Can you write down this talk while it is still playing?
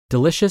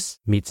Delicious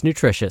meets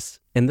nutritious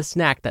in the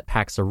snack that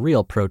packs a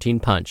real protein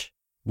punch.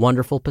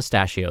 Wonderful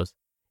Pistachios.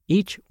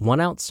 Each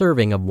 1-ounce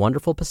serving of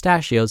Wonderful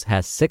Pistachios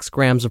has 6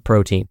 grams of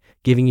protein,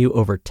 giving you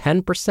over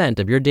 10%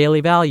 of your daily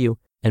value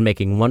and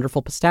making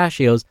Wonderful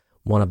Pistachios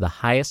one of the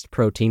highest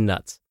protein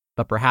nuts.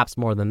 But perhaps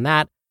more than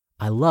that,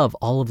 I love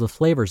all of the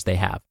flavors they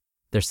have.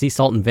 Their sea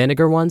salt and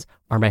vinegar ones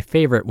are my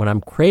favorite when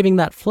I'm craving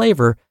that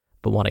flavor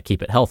but want to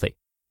keep it healthy.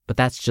 But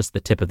that's just the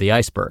tip of the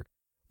iceberg.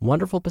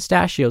 Wonderful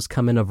Pistachios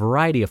come in a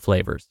variety of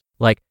flavors,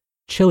 like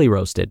chili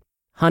roasted,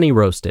 honey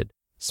roasted,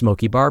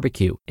 smoky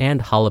barbecue,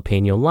 and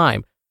jalapeno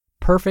lime,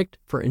 perfect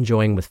for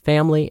enjoying with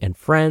family and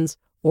friends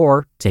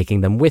or taking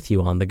them with you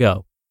on the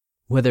go.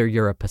 Whether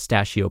you're a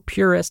pistachio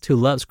purist who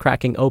loves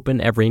cracking open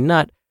every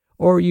nut,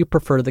 or you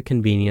prefer the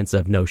convenience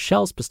of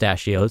no-shells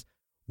pistachios,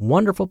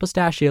 Wonderful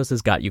Pistachios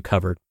has got you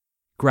covered.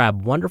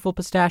 Grab Wonderful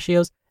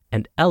Pistachios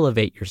and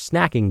elevate your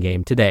snacking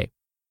game today.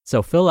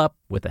 So fill up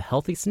with a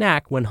healthy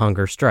snack when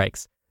hunger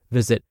strikes.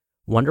 Visit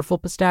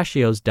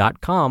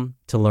wonderfulpistachios.com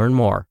to learn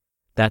more.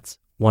 That's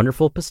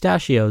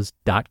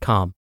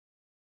wonderfulpistachios.com.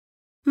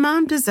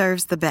 Mom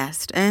deserves the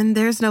best, and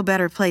there's no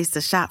better place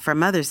to shop for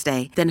Mother's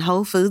Day than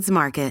Whole Foods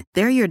Market.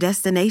 They're your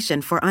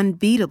destination for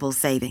unbeatable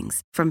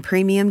savings, from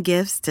premium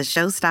gifts to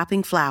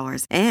show-stopping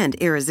flowers and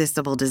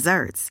irresistible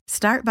desserts.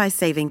 Start by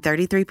saving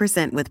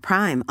 33% with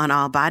Prime on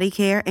all body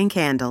care and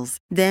candles.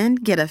 Then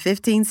get a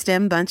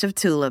 15-stem bunch of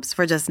tulips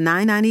for just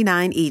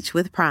 $9.99 each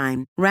with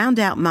Prime. Round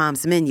out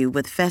Mom's menu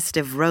with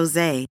festive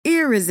rosé,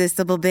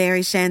 irresistible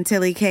berry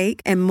chantilly cake,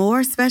 and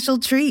more special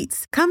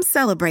treats. Come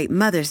celebrate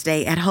Mother's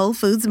Day at Whole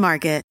Foods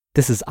Market.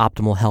 This is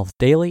Optimal Health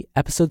Daily,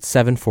 episode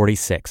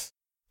 746,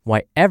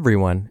 Why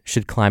Everyone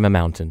Should Climb a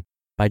Mountain,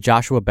 by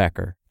Joshua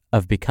Becker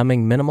of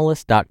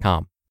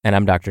BecomingMinimalist.com, and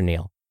I'm Dr.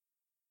 Neil.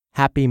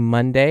 Happy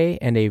Monday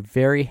and a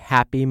very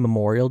happy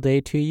Memorial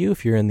Day to you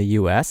if you're in the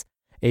U.S.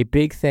 A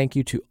big thank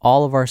you to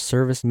all of our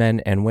servicemen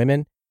and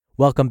women.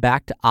 Welcome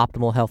back to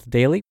Optimal Health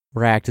Daily,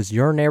 where I act as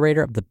your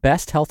narrator of the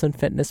best health and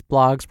fitness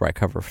blogs where I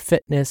cover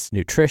fitness,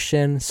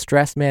 nutrition,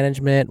 stress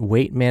management,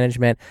 weight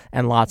management,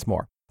 and lots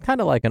more. Kind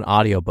of like an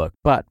audiobook,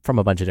 but from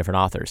a bunch of different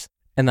authors.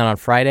 And then on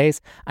Fridays,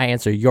 I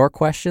answer your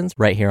questions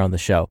right here on the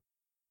show.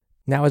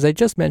 Now, as I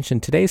just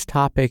mentioned, today's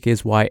topic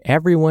is why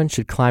everyone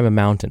should climb a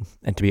mountain.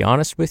 And to be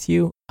honest with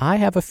you, I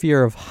have a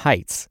fear of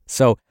heights.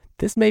 So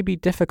this may be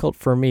difficult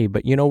for me,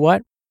 but you know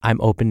what?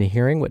 I'm open to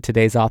hearing what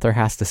today's author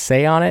has to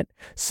say on it.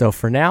 So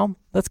for now,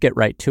 let's get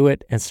right to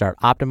it and start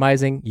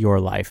optimizing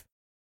your life.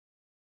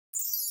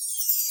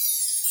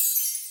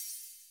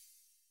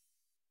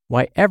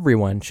 Why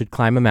Everyone Should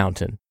Climb a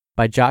Mountain,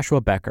 by Joshua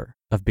Becker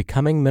of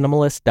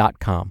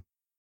BecomingMinimalist.com.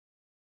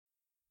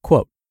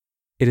 Quote,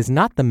 "It is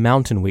not the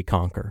mountain we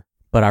conquer,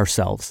 but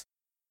ourselves."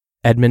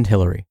 Edmund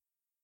Hillary.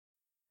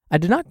 I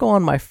did not go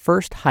on my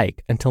first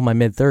hike until my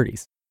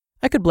mid-30s.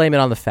 I could blame it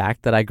on the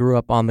fact that I grew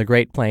up on the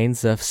Great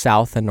Plains of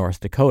South and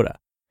North Dakota.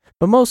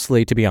 But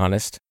mostly, to be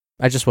honest,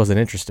 I just wasn't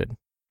interested.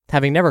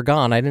 Having never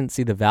gone, I didn't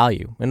see the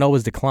value and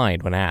always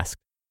declined when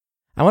asked.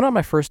 I went on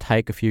my first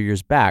hike a few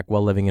years back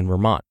while living in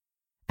Vermont.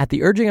 At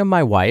the urging of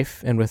my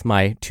wife and with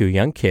my 2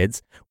 young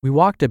kids, we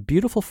walked a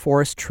beautiful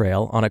forest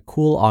trail on a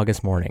cool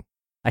August morning.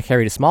 I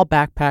carried a small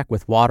backpack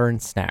with water and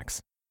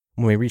snacks.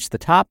 When we reached the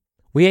top,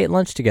 we ate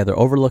lunch together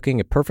overlooking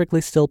a perfectly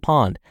still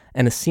pond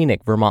and a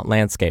scenic Vermont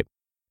landscape.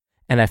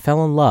 And I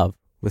fell in love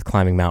with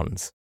climbing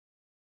mountains.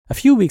 A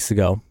few weeks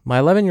ago, my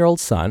 11-year-old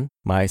son,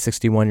 my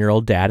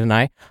 61-year-old dad, and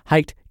I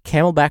hiked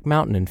Camelback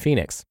Mountain in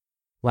Phoenix.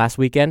 Last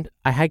weekend,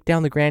 I hiked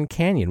down the Grand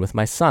Canyon with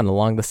my son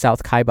along the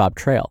South Kaibab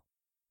Trail.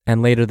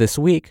 And later this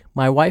week,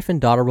 my wife and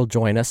daughter will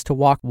join us to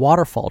walk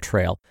Waterfall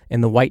Trail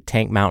in the White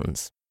Tank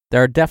Mountains.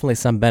 There are definitely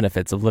some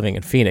benefits of living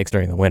in Phoenix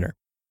during the winter.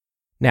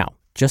 Now,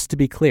 just to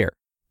be clear,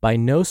 by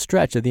no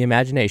stretch of the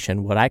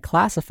imagination would I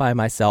classify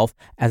myself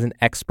as an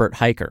expert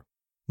hiker.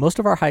 Most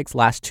of our hikes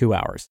last 2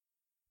 hours.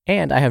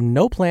 And I have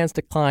no plans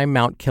to climb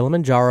Mount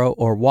Kilimanjaro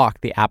or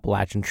walk the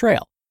Appalachian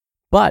Trail.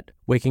 But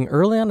waking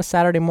early on a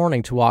Saturday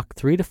morning to walk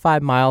 3 to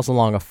 5 miles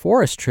along a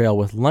forest trail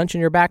with lunch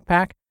in your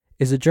backpack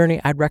is a journey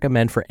I'd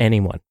recommend for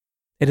anyone.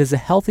 It is a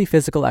healthy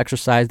physical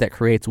exercise that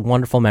creates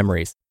wonderful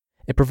memories.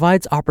 It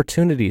provides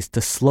opportunities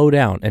to slow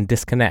down and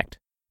disconnect.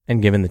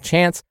 And given the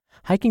chance,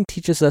 hiking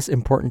teaches us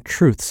important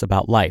truths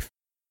about life.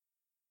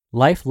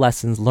 Life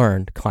lessons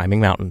learned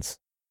climbing mountains.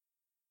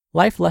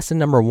 Life lesson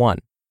number 1.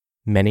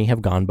 Many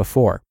have gone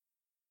before.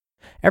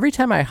 Every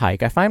time I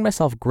hike, I find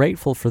myself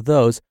grateful for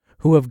those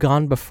who have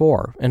gone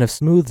before and have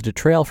smoothed a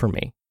trail for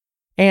me.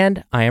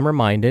 And I am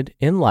reminded,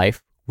 in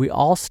life, we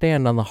all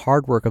stand on the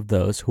hard work of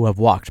those who have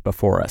walked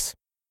before us.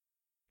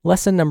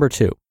 Lesson number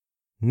 2.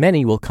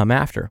 Many will come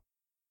after.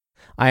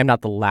 I am not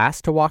the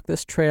last to walk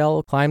this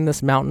trail, climb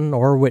this mountain,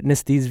 or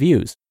witness these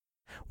views.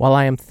 While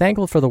I am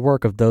thankful for the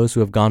work of those who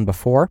have gone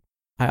before,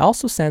 I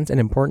also sense an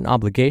important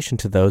obligation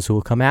to those who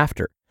will come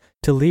after,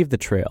 to leave the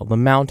trail, the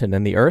mountain,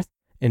 and the earth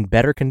in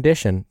better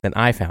condition than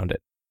I found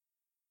it.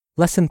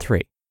 Lesson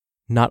 3.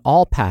 Not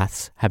all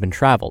paths have been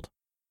traveled.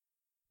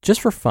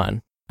 Just for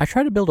fun, I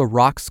try to build a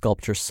rock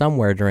sculpture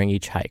somewhere during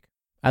each hike.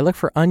 I look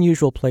for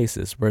unusual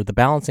places where the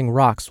balancing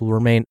rocks will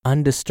remain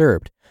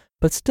undisturbed,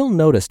 but still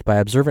noticed by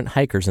observant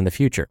hikers in the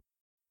future.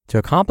 To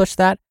accomplish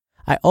that,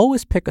 I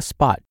always pick a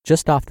spot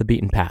just off the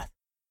beaten path.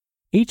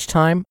 Each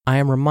time, I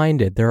am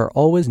reminded there are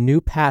always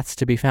new paths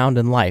to be found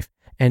in life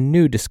and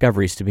new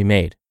discoveries to be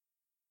made.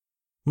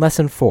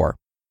 Lesson 4.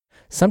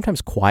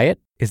 Sometimes quiet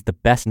is the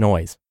best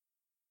noise.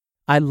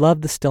 I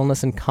love the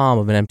stillness and calm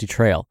of an empty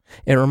trail.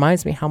 It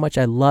reminds me how much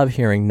I love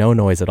hearing no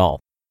noise at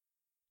all.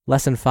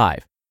 Lesson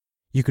 5.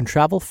 You can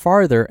travel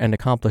farther and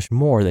accomplish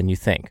more than you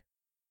think.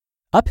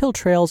 Uphill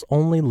trails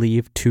only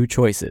leave two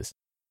choices: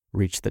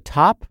 reach the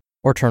top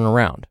or turn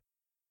around.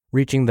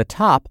 Reaching the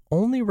top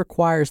only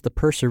requires the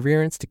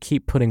perseverance to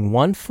keep putting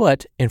one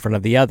foot in front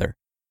of the other.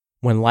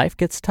 When life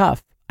gets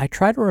tough, I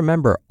try to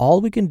remember all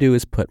we can do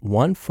is put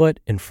one foot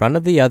in front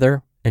of the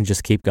other and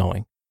just keep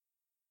going.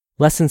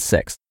 Lesson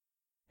 6.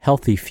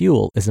 Healthy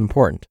fuel is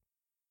important.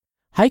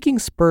 Hiking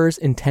spurs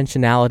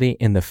intentionality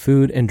in the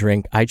food and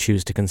drink I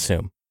choose to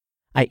consume.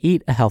 I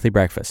eat a healthy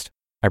breakfast.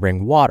 I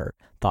bring water,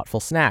 thoughtful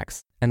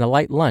snacks, and a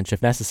light lunch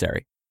if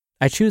necessary.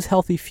 I choose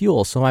healthy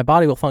fuel so my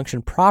body will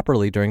function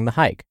properly during the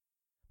hike.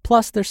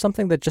 Plus, there's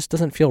something that just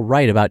doesn't feel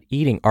right about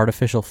eating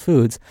artificial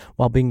foods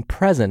while being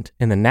present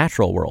in the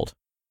natural world.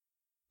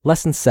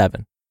 Lesson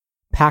 7.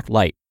 Pack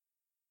light.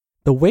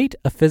 The weight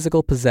of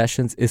physical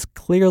possessions is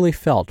clearly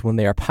felt when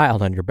they are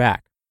piled on your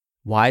back.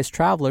 Wise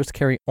travelers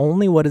carry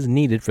only what is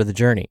needed for the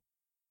journey.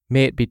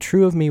 May it be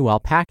true of me while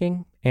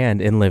packing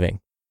and in living.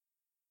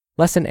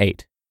 Lesson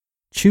 8.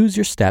 Choose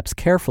your steps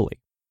carefully.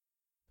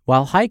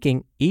 While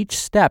hiking, each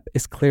step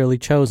is clearly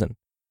chosen.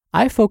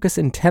 I focus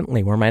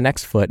intently where my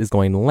next foot is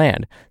going to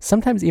land,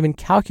 sometimes even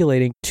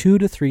calculating 2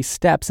 to 3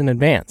 steps in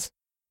advance.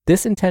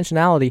 This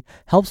intentionality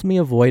helps me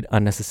avoid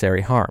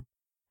unnecessary harm,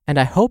 and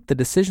I hope the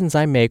decisions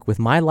I make with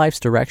my life's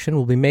direction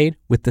will be made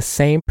with the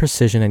same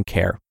precision and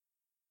care.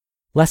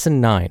 Lesson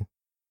 9.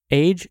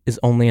 Age is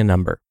only a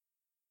number.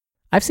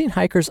 I've seen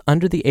hikers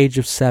under the age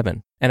of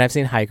 7, and I've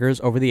seen hikers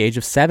over the age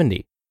of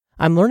 70.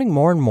 I'm learning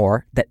more and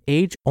more that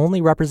age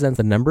only represents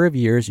the number of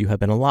years you have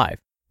been alive.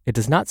 It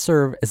does not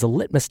serve as a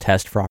litmus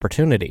test for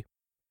opportunity.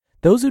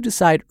 Those who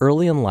decide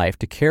early in life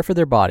to care for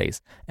their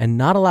bodies and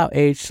not allow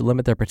age to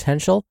limit their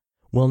potential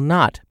will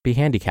not be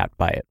handicapped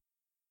by it.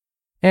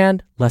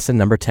 And lesson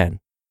number 10.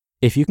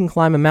 If you can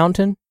climb a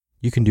mountain,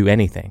 you can do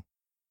anything.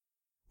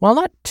 While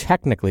not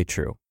technically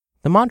true,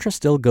 the mantra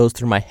still goes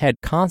through my head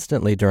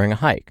constantly during a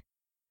hike.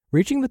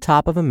 Reaching the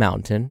top of a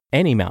mountain,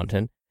 any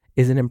mountain,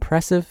 is an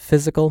impressive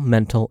physical,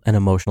 mental, and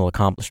emotional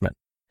accomplishment.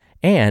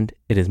 And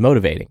it is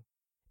motivating.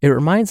 It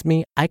reminds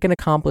me I can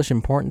accomplish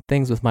important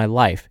things with my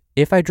life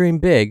if I dream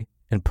big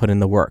and put in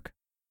the work.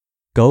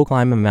 Go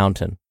climb a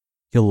mountain.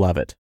 You'll love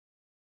it.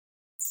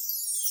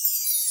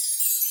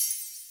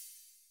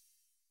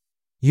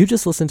 You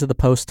just listened to the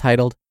post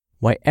titled,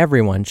 Why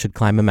Everyone Should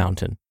Climb a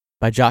Mountain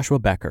by Joshua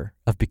Becker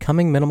of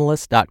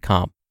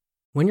BecomingMinimalist.com.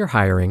 When you're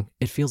hiring,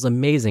 it feels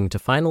amazing to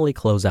finally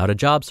close out a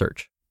job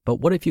search. But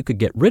what if you could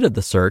get rid of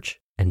the search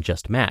and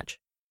just match?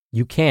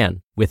 You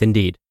can with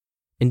Indeed.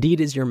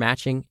 Indeed is your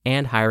matching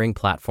and hiring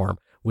platform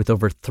with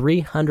over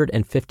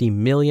 350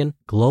 million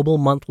global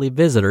monthly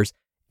visitors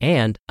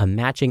and a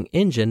matching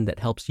engine that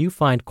helps you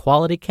find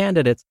quality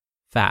candidates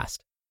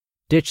fast.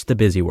 Ditch the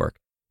busy work.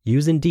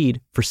 Use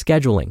Indeed for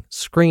scheduling,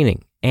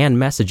 screening, and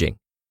messaging.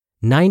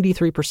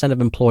 93% of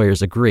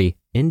employers agree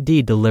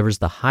Indeed delivers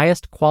the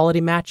highest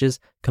quality matches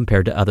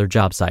compared to other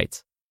job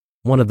sites.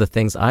 One of the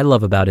things I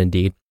love about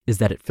Indeed is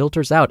that it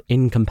filters out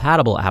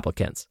incompatible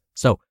applicants.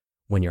 So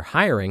when you're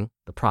hiring,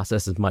 the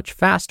process is much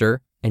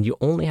faster and you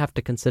only have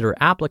to consider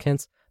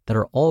applicants that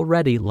are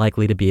already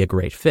likely to be a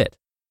great fit.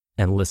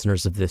 And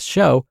listeners of this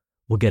show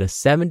will get a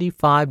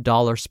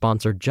 $75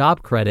 sponsored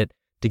job credit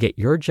to get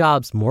your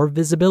jobs more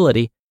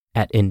visibility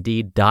at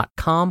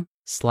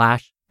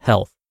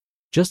Indeed.com/health.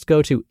 Just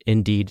go to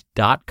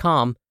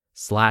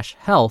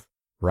Indeed.com/health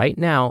right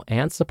now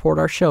and support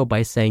our show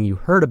by saying you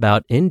heard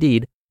about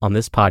Indeed on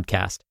this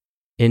podcast.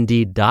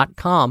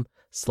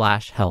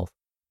 Indeed.com/health.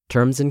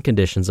 Terms and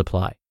conditions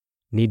apply.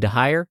 Need to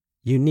hire?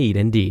 You need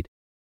Indeed.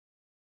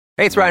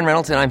 Hey, it's Ryan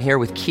Reynolds, and I'm here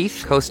with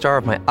Keith, co-star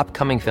of my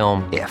upcoming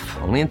film, If,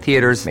 only in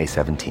theaters May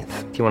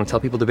 17th. Do you want to tell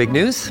people the big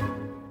news?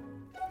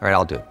 All right,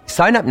 I'll do it.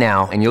 Sign up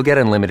now and you'll get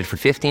unlimited for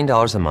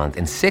 $15 a month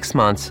and 6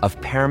 months of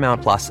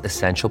Paramount Plus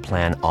Essential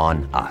Plan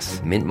on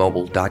us.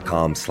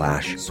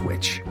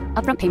 MintMobile.com/switch.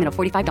 Upfront payment of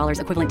 $45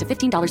 equivalent to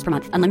 $15 per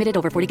month. Unlimited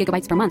over 40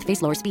 gigabytes per month.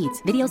 Face lower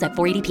speeds. Videos at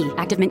 480p.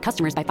 Active Mint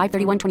customers by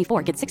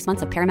 531.24 get 6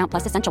 months of Paramount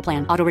Plus Essential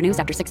Plan. Auto renews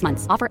after 6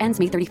 months. Offer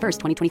ends May 31st,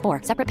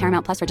 2024. Separate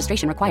Paramount Plus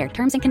registration required.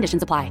 Terms and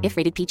conditions apply if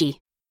rated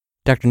PG.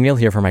 Dr. Neil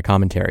here for my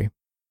commentary.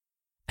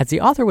 As the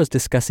author was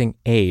discussing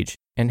age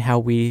and how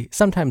we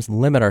sometimes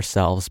limit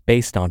ourselves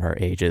based on our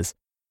ages,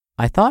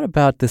 I thought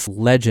about this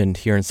legend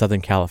here in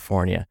Southern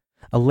California,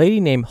 a lady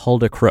named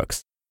Hulda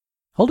Crooks.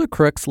 Hulda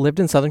Crooks lived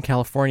in Southern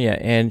California,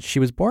 and she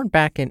was born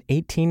back in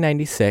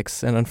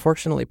 1896 and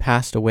unfortunately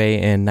passed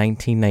away in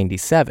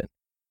 1997.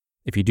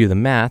 If you do the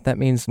math, that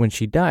means when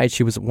she died,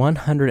 she was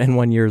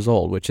 101 years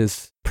old, which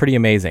is pretty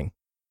amazing.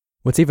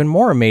 What's even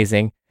more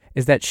amazing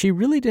is that she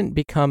really didn't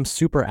become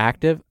super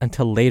active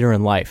until later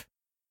in life.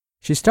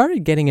 She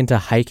started getting into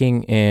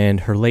hiking in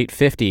her late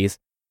 50s,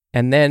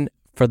 and then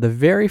for the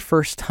very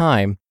first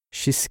time,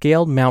 she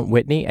scaled Mount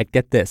Whitney at,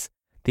 get this,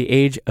 the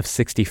age of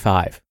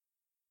 65.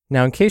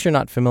 Now, in case you're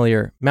not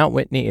familiar, Mount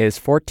Whitney is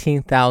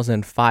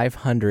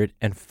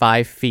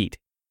 14,505 feet.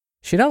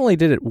 She not only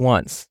did it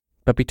once,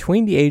 but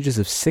between the ages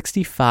of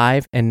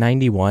 65 and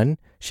 91,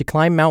 she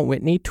climbed Mount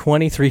Whitney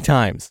 23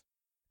 times.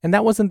 And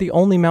that wasn't the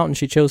only mountain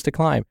she chose to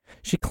climb.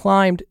 She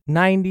climbed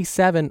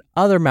 97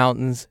 other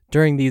mountains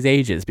during these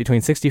ages,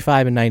 between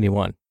 65 and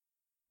 91.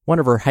 One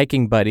of her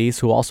hiking buddies,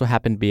 who also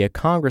happened to be a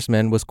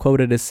congressman, was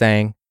quoted as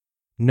saying,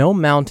 "No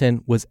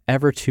mountain was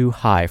ever too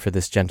high for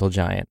this gentle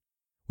giant.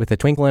 With a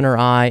twinkle in her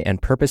eye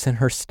and purpose in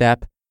her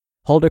step,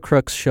 Hulda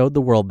Crooks showed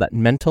the world that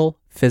mental,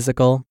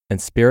 physical,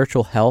 and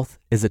spiritual health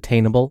is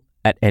attainable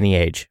at any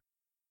age."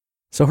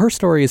 So her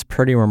story is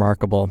pretty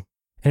remarkable,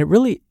 and it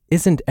really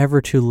isn't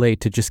ever too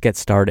late to just get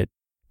started,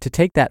 to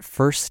take that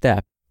first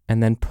step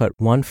and then put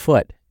one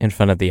foot in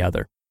front of the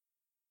other.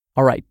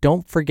 All right,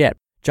 don't forget,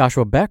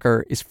 Joshua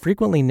Becker is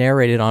frequently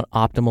narrated on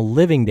Optimal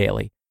Living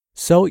Daily,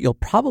 so you'll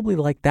probably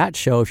like that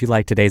show if you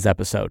like today's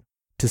episode.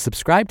 To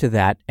subscribe to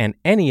that and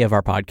any of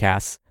our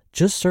podcasts,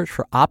 just search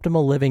for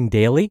Optimal Living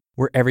Daily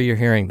wherever you're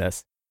hearing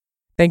this.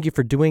 Thank you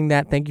for doing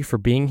that. Thank you for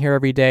being here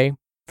every day.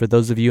 For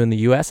those of you in the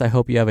U.S., I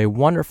hope you have a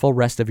wonderful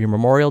rest of your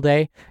Memorial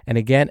Day. And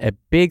again, a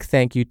big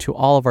thank you to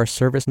all of our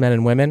servicemen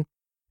and women.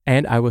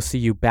 And I will see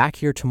you back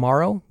here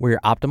tomorrow where your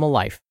optimal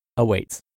life awaits.